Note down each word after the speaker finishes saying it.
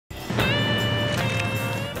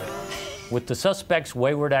With the suspect's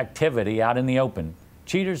wayward activity out in the open,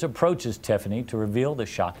 Cheaters approaches Tiffany to reveal the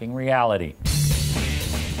shocking reality.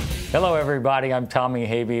 Hello everybody, I'm Tommy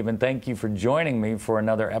Habeeb, and thank you for joining me for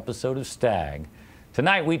another episode of Stag.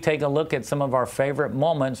 Tonight we take a look at some of our favorite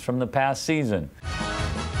moments from the past season.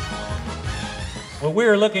 What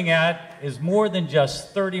we're looking at is more than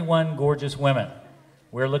just 31 gorgeous women.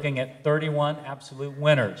 We're looking at 31 absolute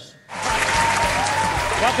winners.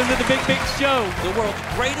 Welcome to the Big Show, the world's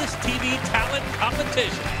greatest TV talent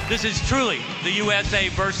competition. This is truly the USA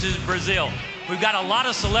versus Brazil. We've got a lot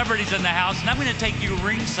of celebrities in the house, and I'm going to take you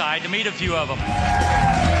ringside to meet a few of them.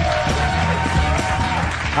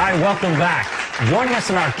 Hi, welcome back. Joining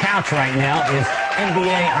us on our couch right now is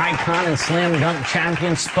NBA icon and slam dunk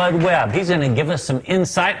champion Spud Webb. He's going to give us some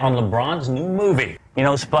insight on LeBron's new movie. You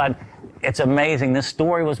know, Spud, it's amazing. This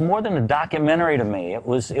story was more than a documentary to me. It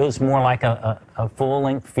was more like a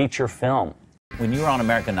full-length feature film. When you were on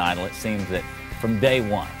American Idol, it seems that from day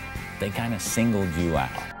one, they kind of singled you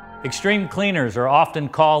out. Extreme cleaners are often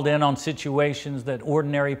called in on situations that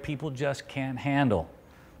ordinary people just can't handle.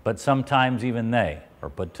 But sometimes even they are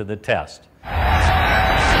put to the test.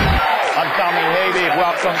 I'm Tommy Habeeb.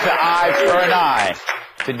 Welcome to Eye for an Eye.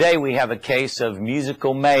 Today we have a case of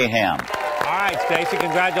musical mayhem. All right, Stacy,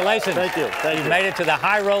 congratulations. Thank you. Thank you. You made it to the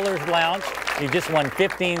High Rollers Lounge. You just won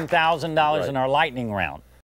 $15,000 in our lightning round.